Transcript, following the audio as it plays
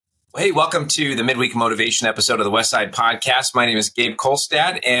Hey, welcome to the Midweek Motivation episode of the Westside Podcast. My name is Gabe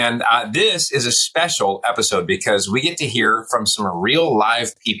Kolstad, and this is a special episode because we get to hear from some real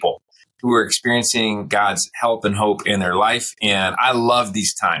live people who are experiencing God's help and hope in their life. And I love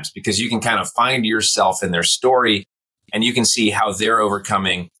these times because you can kind of find yourself in their story and you can see how they're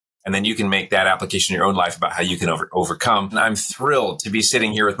overcoming. And then you can make that application in your own life about how you can overcome. And I'm thrilled to be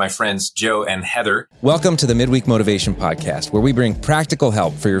sitting here with my friends, Joe and Heather. Welcome to the Midweek Motivation Podcast, where we bring practical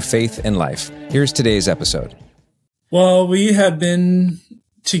help for your faith and life. Here's today's episode. Well, we have been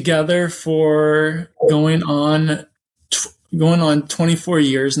together for going on 24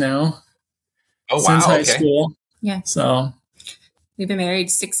 years now. Oh, wow. Since high school. Yeah. So we've been married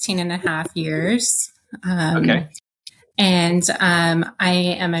 16 and a half years. Okay. And I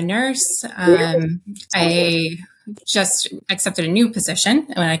am a nurse. I just accepted a new position,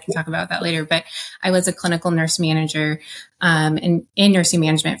 and I can talk about that later. But I was a clinical nurse manager in nursing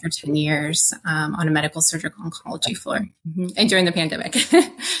management for 10 years on a medical surgical oncology floor, and during the pandemic.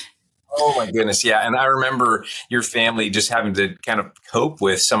 Oh, my goodness. Yeah. And I remember your family just having to kind of cope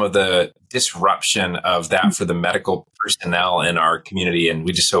with some of the disruption of that for the medical personnel in our community. And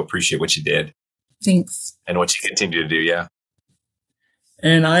we just so appreciate what you did. Thanks. And what you continue to do, yeah.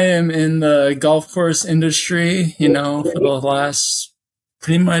 And I am in the golf course industry, for the last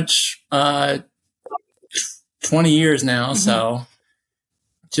pretty much 20 years now. So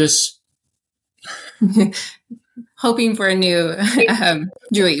just hoping for a new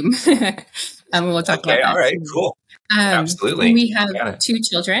dream. We'll talk about that. All right, cool. Absolutely. We have two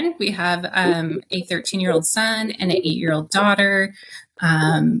children. We have a 13-year-old son and an 8-year-old daughter.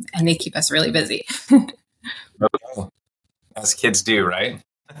 And they keep us really busy. Okay. As kids do, right?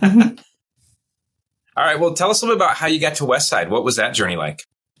 All right. Well, tell us a little bit about how you got to Westside. What was that journey like?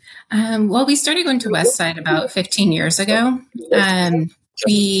 Well, we started going to Westside about 15 years ago.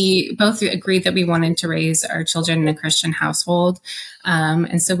 We both agreed that we wanted to raise our children in a Christian household.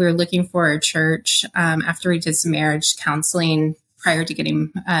 And so we were looking for a church after we did some marriage counseling prior to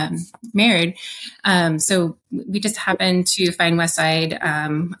getting married. So we just happened to find Westside.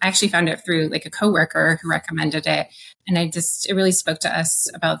 I actually found it through like a coworker who recommended it. And it really spoke to us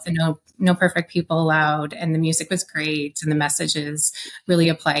about the No Perfect People Allowed. And the music was great. And the messages really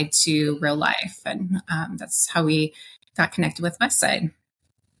applied to real life. And that's how we got connected with Westside.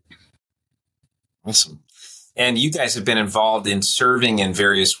 Awesome. And you guys have been involved in serving in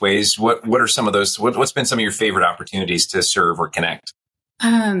various ways. What are some of those? What's been some of your favorite opportunities to serve or connect?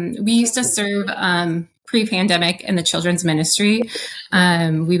 We used to serve pre-pandemic in the children's ministry.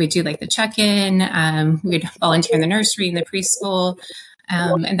 We would do like the check-in. We would volunteer in the nursery and the preschool.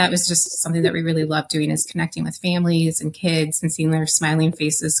 And that was just something that we really loved doing, is connecting with families and kids and seeing their smiling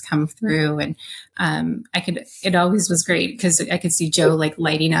faces come through. And it always was great because I could see Joe like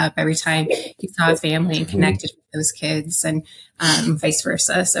lighting up every time he saw a family and connected with those kids, and vice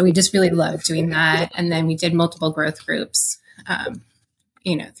versa. So we just really loved doing that. And then we did multiple growth groups,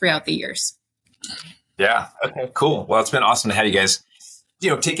 throughout the years. Yeah. Okay, cool. Well, it's been awesome to have you guys,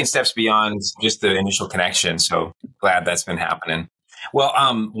 taking steps beyond just the initial connection. So glad that's been happening. Well,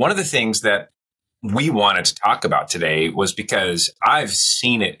 one of the things that we wanted to talk about today was because I've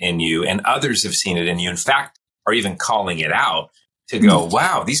seen it in you and others have seen it in you. In fact, are even calling it out to go,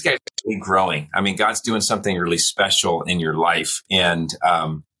 wow, these guys are really growing. I mean, God's doing something really special in your life. And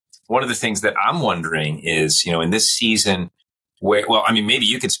one of the things that I'm wondering is, in this season maybe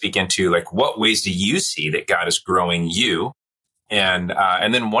you could speak into like, what ways do you see that God is growing you? And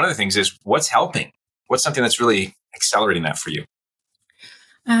then one of the things is, what's helping? What's something that's really accelerating that for you?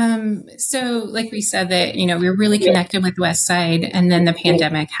 So like we said that, we were really connected with Westside, and then the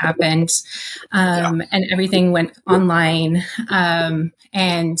pandemic happened, and everything went online.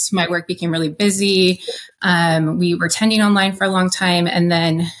 And my work became really busy. We were attending online for a long time, and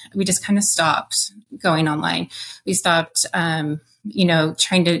then we just kind of stopped going online. We stopped, trying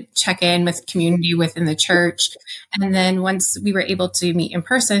to check in with community within the church. And then once we were able to meet in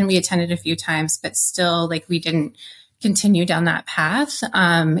person, we attended a few times, but still we didn't continue down that path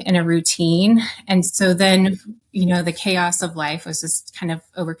in a routine. And so then, the chaos of life was just kind of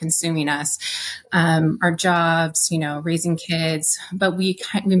over consuming us, our jobs, raising kids, but we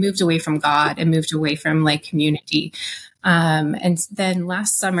moved away from God and moved away from community. And then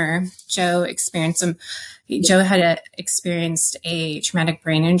last summer, Joe had experienced a traumatic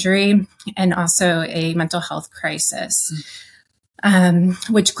brain injury and also a mental health crisis,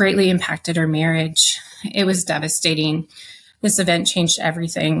 which greatly impacted our marriage. It was devastating. This event changed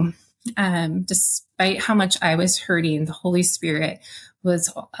everything. Despite how much I was hurting, the Holy Spirit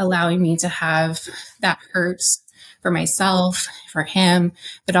was allowing me to have that hurt for myself, for him,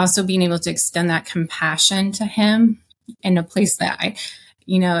 but also being able to extend that compassion to him in a place that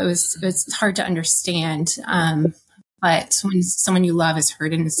it was hard to understand. But when someone you love is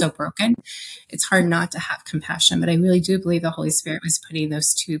hurt and is so broken, it's hard not to have compassion. But I really do believe the Holy Spirit was putting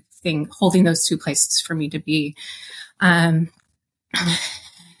holding those two places for me to be.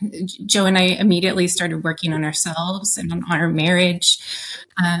 Joe and I immediately started working on ourselves and on our marriage.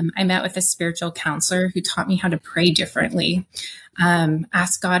 I met with a spiritual counselor who taught me how to pray differently,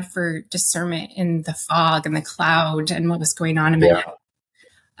 ask God for discernment in the fog and the cloud and what was going on in my life.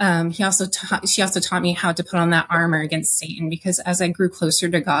 She also taught me how to put on that armor against Satan, because as I grew closer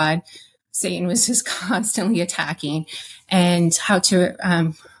to God, Satan was just constantly attacking, and how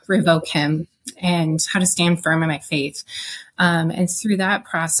to revoke him and how to stand firm in my faith. And through that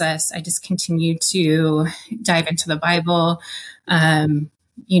process, I just continued to dive into the Bible,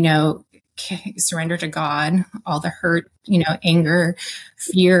 surrender to God, all the hurt, anger,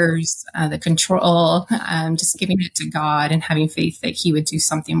 fears, the control, just giving it to God and having faith that he would do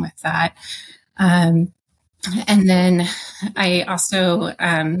something with that. And then I also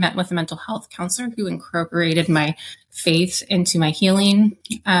met with a mental health counselor who incorporated my faith into my healing.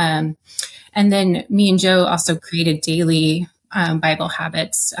 And then me and Joe also created daily Bible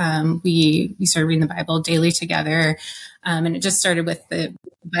habits. We started reading the Bible daily together. And it just started with the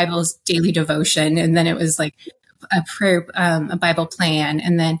Bible's daily devotion. And then it was like a prayer, a Bible plan.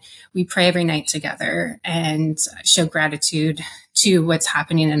 And then we pray every night together and show gratitude to what's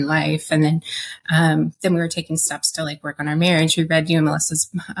happening in life. And then we were taking steps to work on our marriage. We read you and Melissa's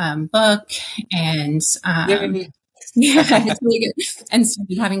book, and yeah, it's really good. And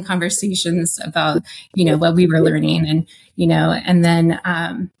started having conversations about, what we were learning, and then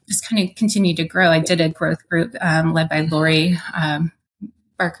just kind of continued to grow. I did a growth group led by Lori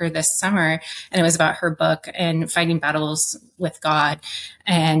Barker this summer, and it was about her book and fighting battles with God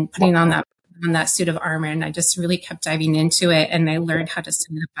and putting on that suit of armor. And I just really kept diving into it, and I learned how to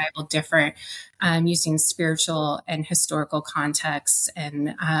study the Bible different, using spiritual and historical contexts,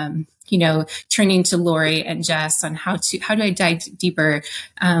 and turning to Lori and Jess on how do I dive deeper?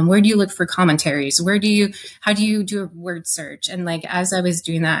 Where do you look for commentaries? How do you do a word search? And as I was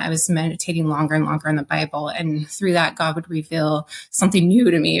doing that, I was meditating longer and longer in the Bible. And through that, God would reveal something new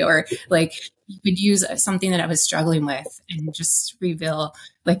to me, or he would use something that I was struggling with and just reveal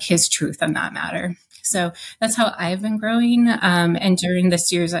his truth on that matter. So that's how I've been growing. And during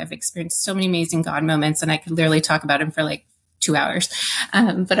this years, I've experienced so many amazing God moments, and I could literally talk about him for 2 hours.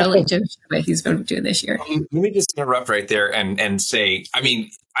 But I'll let Joe share what he's been doing this year. Let me just interrupt right there and say,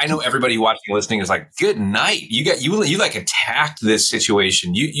 I know everybody watching and listening is like, good night. You attacked this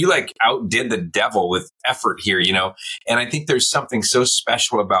situation. You outdid the devil with effort here, and I think there's something so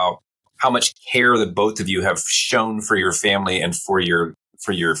special about how much care that both of you have shown for your family and for your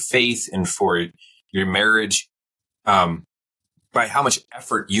faith and for your marriage, by how much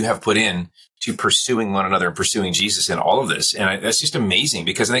effort you have put in to pursuing one another and pursuing Jesus in all of this. And that's just amazing,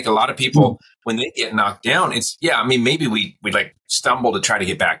 because I think a lot of people, when they get knocked down, maybe we stumble to try to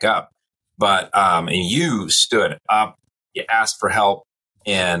get back up, but, and you stood up, you asked for help.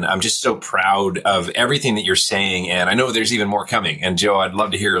 And I'm just so proud of everything that you're saying. And I know there's even more coming. And Joe, I'd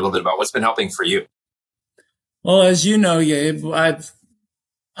love to hear a little bit about what's been helping for you. Well, as you know, Gabe, I've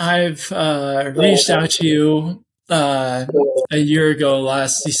reached out to you a year ago,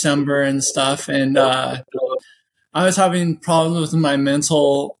 last December and stuff. And I was having problems with my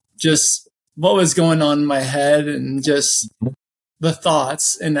mental, just what was going on in my head and just the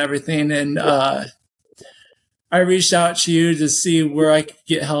thoughts and everything. And I reached out to you to see where I could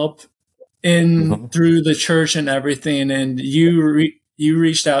get help through the church and everything. And you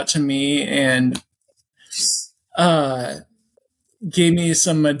reached out to me and gave me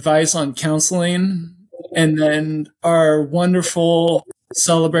some advice on counseling, and then our wonderful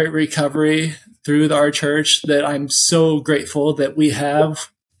Celebrate Recovery through our church that I'm so grateful that we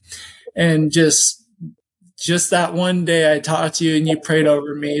have. And just that one day I talked to you and you prayed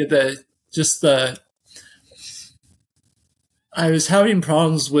over me I was having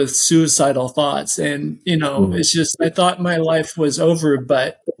problems with suicidal thoughts, and, it's just, I thought my life was over.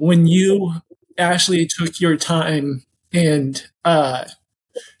 But when you actually took your time and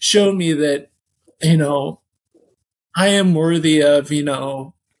showed me that, I am worthy of,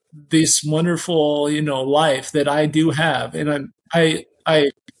 this wonderful, life that I do have. And I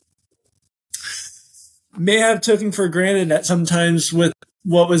may have taken for granted that sometimes with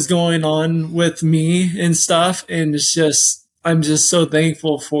what was going on with me and stuff. And I'm just so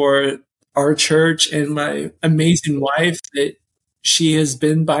thankful for our church and my amazing wife that she has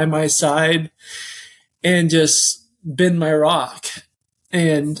been by my side. and just been my rock.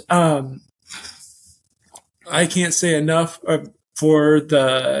 And I can't say enough for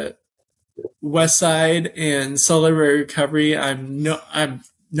the West Side and Celebrate Recovery. I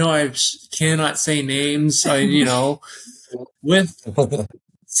cannot say names, with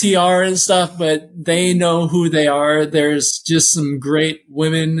CR and stuff, but they know who they are. There's just some great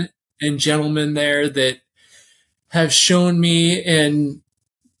women and gentlemen there that have shown me, and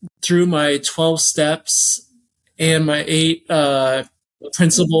through my 12 steps and my 8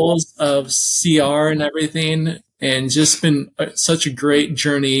 principles of CR and everything, and just been such a great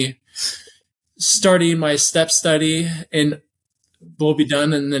journey. Starting my step study, and will be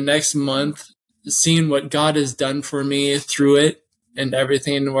done in the next month, seeing what God has done for me through it and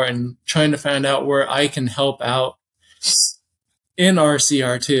everything, and trying to find out where I can help out in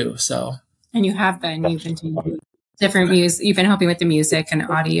RCR too. So, and you've been doing different music. You've been helping with the music and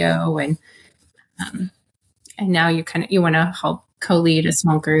audio, and now you want to help co-lead a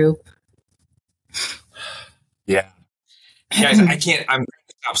small group. Yeah, guys, I can't. I'm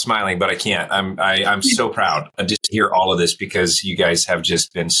stop smiling, but I can't. I'm so proud just to hear all of this, because you guys have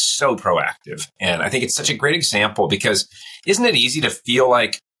just been so proactive, and I think it's such a great example. Because isn't it easy to feel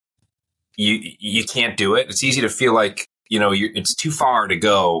like you can't do it? It's easy to feel like it's too far to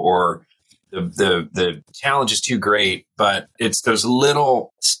go, or the challenge is too great. But it's those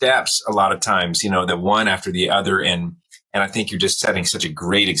little steps a lot of times, the one after the other, and I think you're just setting such a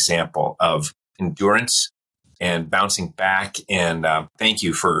great example of endurance and bouncing back. And thank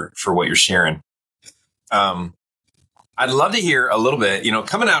you for what you're sharing. I'd love to hear a little bit,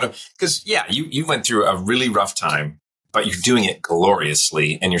 coming out of, because you went through a really rough time, but you're doing it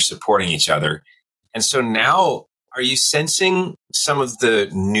gloriously and you're supporting each other. And so now, are you sensing some of the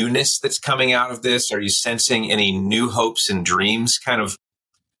newness that's coming out of this? Are you sensing any new hopes and dreams kind of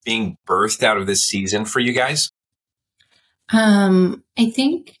being birthed out of this season for you guys? I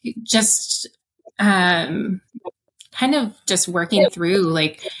think just kind of just working through,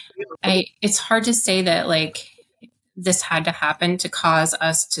 it's hard to say that this had to happen to cause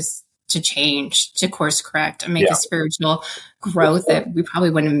us to change, to course correct and make a spiritual growth that we probably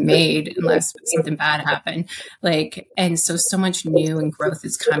wouldn't have made unless something bad happened. And so much new and growth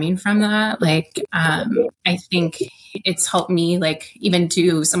is coming from that. I think it's helped me even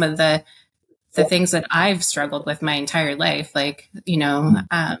do some of the things that I've struggled with my entire life,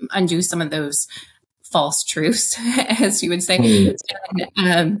 undo some of those false truths, as you would say,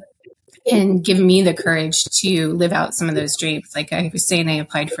 and give me the courage to live out some of those dreams. Like I was saying, I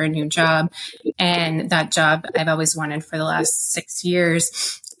applied for a new job, and that job I've always wanted for the last 6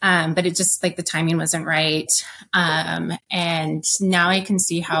 years. But it just the timing wasn't right. And now I can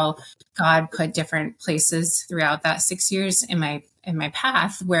see how God put different places throughout that 6 years in my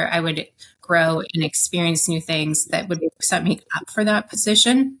path where I would grow and experience new things that would set me up for that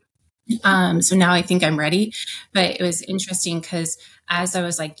position. So now I think I'm ready. But it was interesting because as I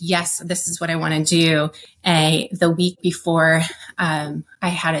was yes, this is what I want to do. The week before, I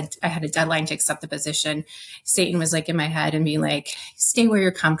had a deadline to accept the position. Satan was in my head and being stay where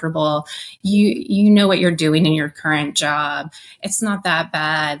you're comfortable. You know what you're doing in your current job. It's not that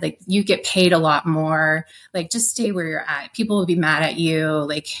bad. You get paid a lot more. Just stay where you're at. People will be mad at you.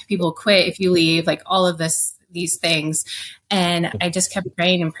 People quit if you leave. All of these things. And I just kept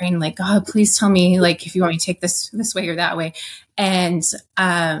praying and praying, God, please tell me, if you want me to take this way or that way. And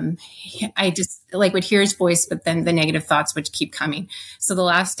I just would hear his voice, but then the negative thoughts would keep coming. So the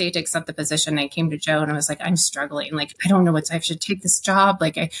last day to accept the position, I came to Joe and I was I'm struggling. I don't know I should take this job.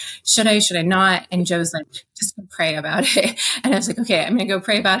 Should I not? And Joe's just go pray about it. And I was okay, I'm going to go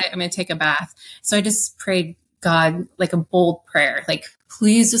pray about it. I'm going to take a bath. So I just prayed God, a bold prayer,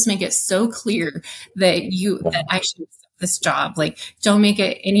 please just make it so clear that I should accept this job. Don't make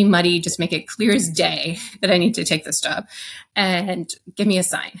it any muddy, just make it clear as day that I need to take this job and give me a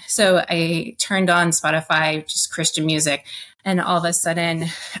sign. So I turned on Spotify, just Christian music. And all of a sudden,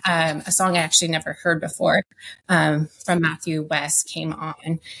 a song I actually never heard before, from Matthew West came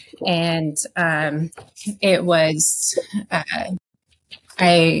on. And, it was,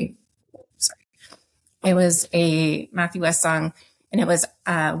 it was a Matthew West song, and it was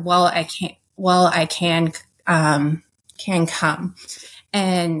 "Well I Can Come,"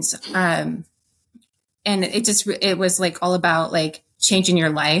 and it was all about changing your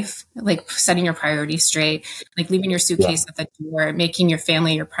life, setting your priorities straight, leaving your suitcase at the door, making your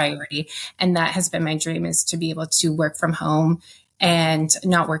family your priority, and that has been my dream, is to be able to work from home and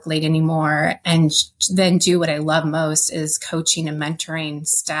not work late anymore, and then do what I love most, is coaching and mentoring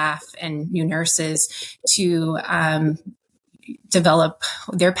staff and new nurses to develop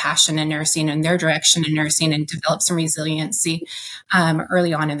their passion in nursing and their direction in nursing and develop some resiliency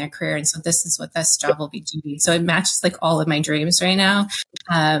early on in their career. And so this is what this job will be doing. So it matches like all of my dreams right now.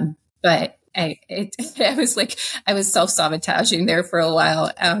 But I was self-sabotaging there for a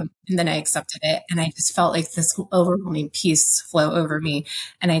while. And then I accepted it, and I just felt like this overwhelming peace flow over me.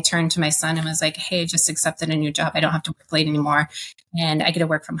 And I turned to my son and was like, hey, I just accepted a new job. I don't have to work late anymore. And I get to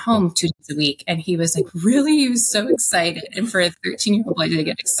work from home 2 days a week. And he was like, really? He was so excited. And for a 13-year-old boy to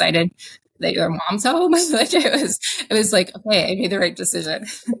get excited that your mom's home, like it was like, okay, I made the right decision.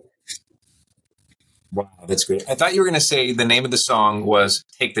 Wow, that's great. I thought you were going to say the name of the song was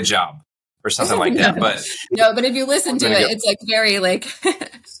Take the Job or something like that. But no, but if you listen to it, it's like very like,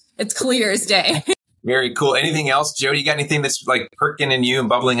 it's clear as day. Very cool. Anything else, Joe? You got anything that's like perking in you and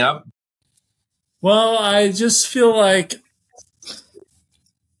bubbling up? Well, I just feel like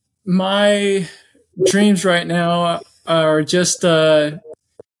my dreams right now are just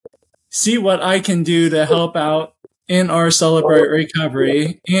see what I can do to help out in our Celebrate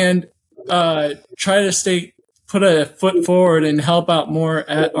Recovery and try to put a foot forward and help out more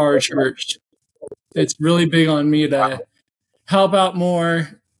at our church. It's really big on me to help out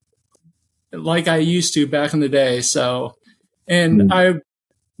more like I used to back in the day. So, and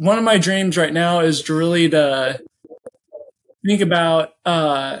one of my dreams right now is to really to think about,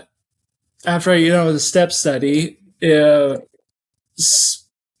 after the step study,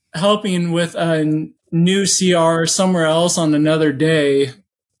 helping with a new CR somewhere else on another day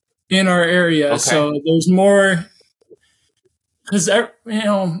in our area. Okay. So there's more, because,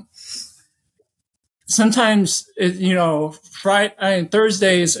 sometimes,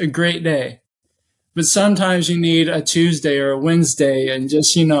 Thursday is a great day, but sometimes you need a Tuesday or a Wednesday and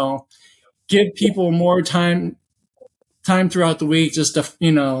just, give people more time throughout the week just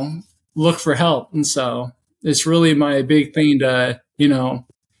to, look for help. And so it's really my big thing to,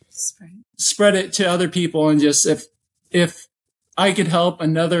 spread it to other people. And just if I could help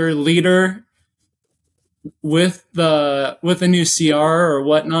another leader with a new CR or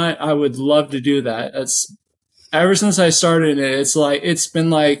whatnot, I would love to do that. That's ever since I started it. It's been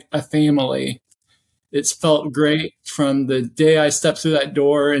like a family. It's felt great from the day I stepped through that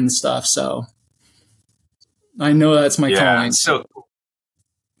door and stuff. So I know that's my calling. So,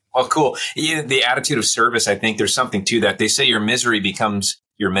 well, cool. The attitude of service, I think there's something to that. They say your misery becomes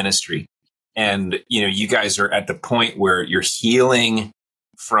your ministry. And, you guys are at the point where you're healing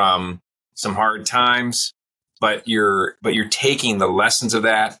from some hard times, but you're taking the lessons of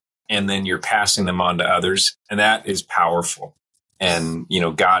that and then you're passing them on to others. And that is powerful. And,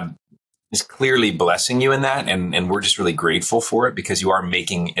 God is clearly blessing you in that. And we're just really grateful for it because you are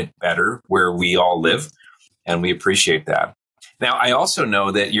making it better where we all live. And we appreciate that. Now, I also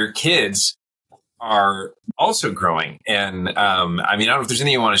know that your kids are also growing. And I don't know if there's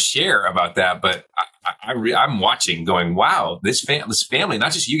anything you want to share about that, but I'm watching going, wow, this family,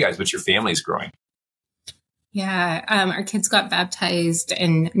 not just you guys, but your family is growing. Yeah. Our kids got baptized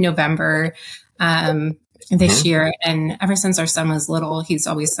in November this year. And ever since our son was little, he's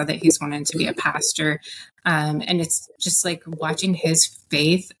always said that he's wanted to be a pastor. And it's just like watching his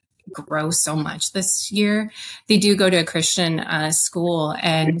faith grow so much this year. They do go to a Christian school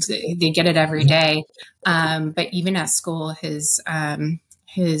and they get it every day. But even at school, his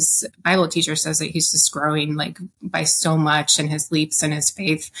Bible teacher says that he's just growing like by so much in his leaps and his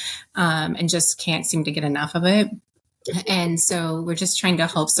faith, and just can't seem to get enough of it. And so we're just trying to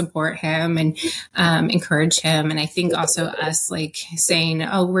help support him and encourage him. And I think also us like saying,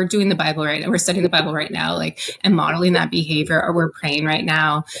 oh, we're doing the Bible right now. We're studying the Bible right now, like, and modeling that behavior, or we're praying right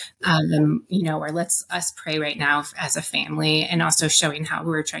now, or let's us pray right now as a family, and also showing how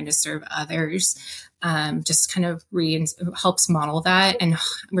we're trying to serve others. Just kind of helps model that. And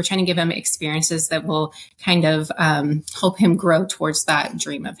we're trying to give him experiences that will kind of help him grow towards that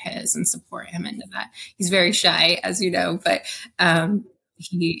dream of his and support him into that. He's very shy, as you know, but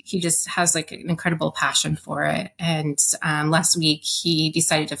he just has like an incredible passion for it. And last week he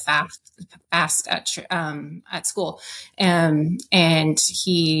decided to fast at school. And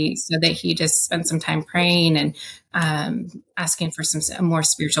he said that he just spent some time praying and asking for some more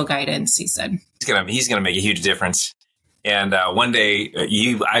spiritual guidance. He said he's gonna make a huge difference, and one day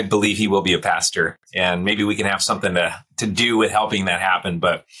I believe he will be a pastor, and maybe we can have something to do with helping that happen.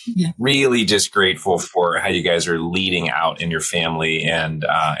 But really, just grateful for how you guys are leading out in your family, and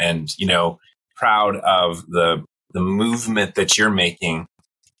proud of the movement that you're making.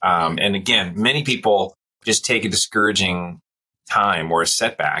 And again, many people just take a discouraging time or a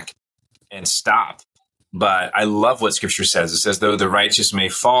setback and stop. But I love what Scripture says. It says, though the righteous may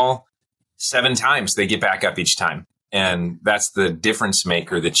fall 7 times, they get back up each time. And that's the difference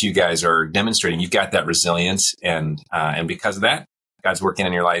maker that you guys are demonstrating. You've got that resilience, and because of that, God's working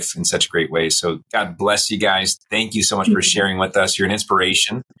in your life in such a great way. So God bless you guys. Thank you so much for sharing with us. You're an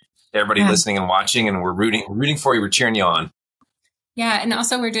inspiration to everybody listening and watching, and we're rooting for you. We're cheering you on. Yeah, and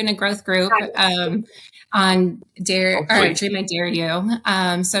also we're doing a growth group on Dream I Dare You.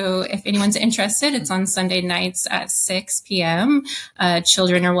 So if anyone's interested, it's on Sunday nights at 6 p.m.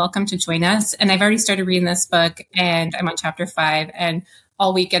 Children are welcome to join us. And I've already started reading this book, and I'm on chapter 5. And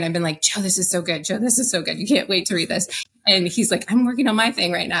all weekend I've been like, Joe, this is so good. Joe, this is so good. You can't wait to read this. And he's like, I'm working on my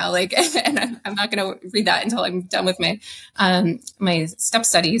thing right now. Like, and I'm not going to read that until I'm done with my, my step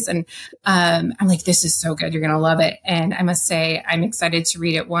studies. And, I'm like, this is so good. You're going to love it. And I must say, I'm excited to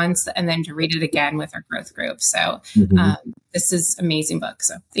read it once and then to read it again with our growth group. So, this is an amazing book.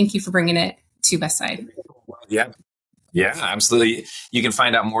 So thank you for bringing it to Westside. Yeah, absolutely. You can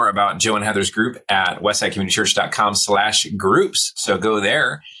find out more about Joe and Heather's group at westsidecommunitychurch.com/groups. So go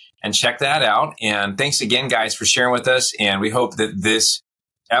there and check that out. And thanks again, guys, for sharing with us. And we hope that this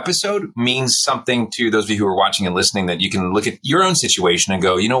episode means something to those of you who are watching and listening, that you can look at your own situation and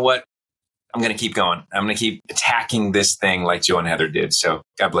go, you know what? I'm going to keep going. I'm going to keep attacking this thing like Joe and Heather did. So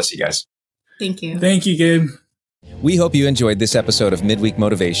God bless you guys. Thank you. Thank you, Gabe. We hope you enjoyed this episode of Midweek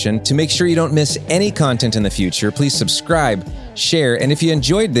Motivation. To make sure you don't miss any content in the future, please subscribe, share, and if you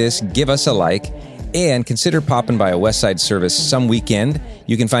enjoyed this, give us a like, and consider popping by a Westside service some weekend.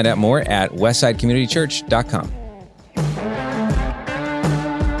 You can find out more at westsidecommunitychurch.com.